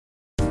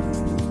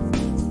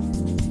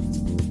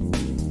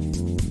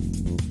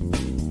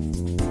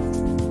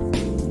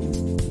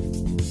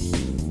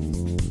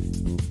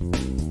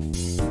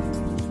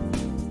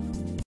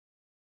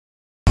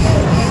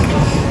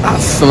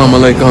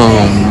Assalamu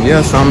alaikum.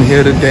 Yes, I'm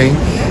here today.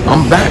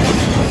 I'm back.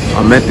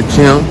 I'm at the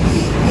gym.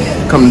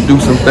 Come to do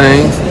some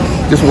things.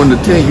 Just wanted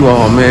to tell you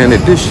all, man,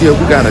 that this year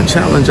we got to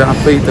challenge our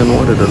faith in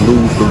order to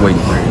lose the weight,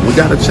 man. We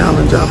got to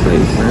challenge our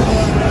faith, man.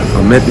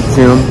 I'm at the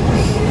gym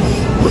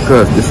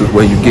because this is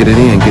where you get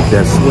it in, get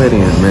that sweat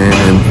in, man.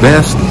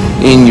 Invest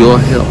in your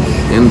health.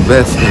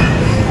 Invest in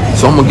it.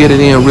 So I'm going to get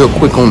it in real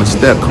quick on the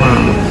step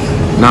climber.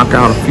 Knock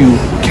out a few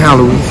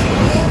calories,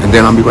 and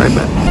then I'll be right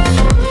back.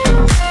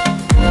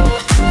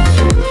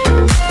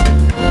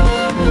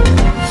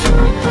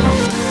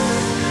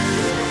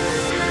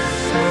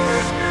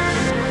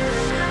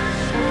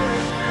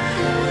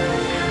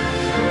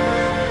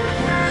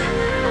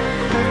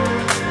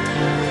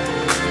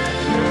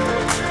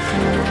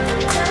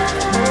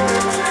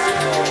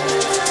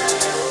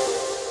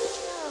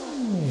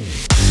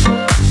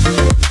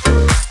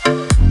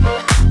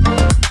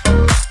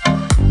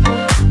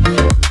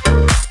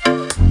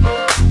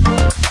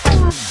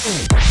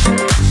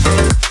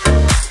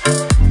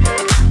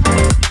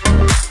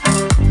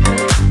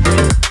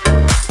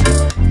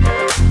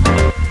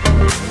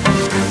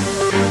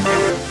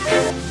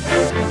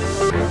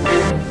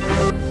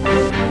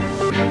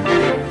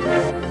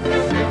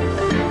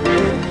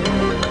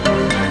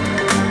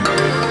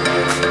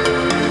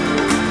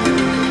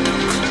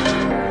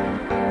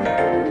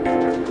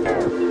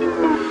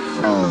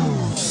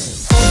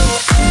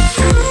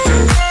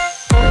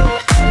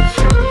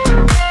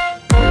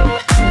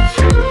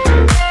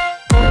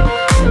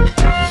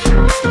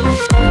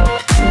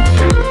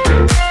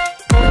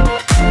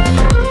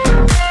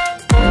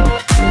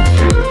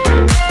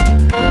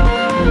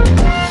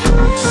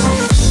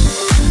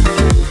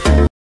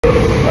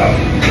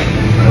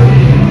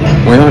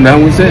 Well, that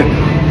was it.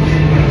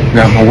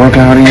 Got my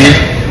workout in.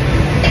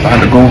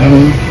 About to go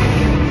home.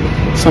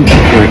 Something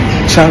quick.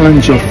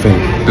 Challenge your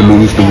faith to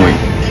lose the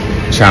weight.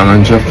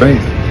 Challenge your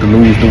faith to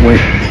lose the weight.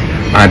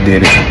 I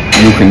did it.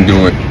 You can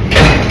do it.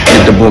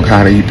 Get the book,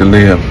 How to Eat to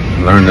Live.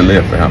 Learn to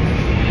live forever.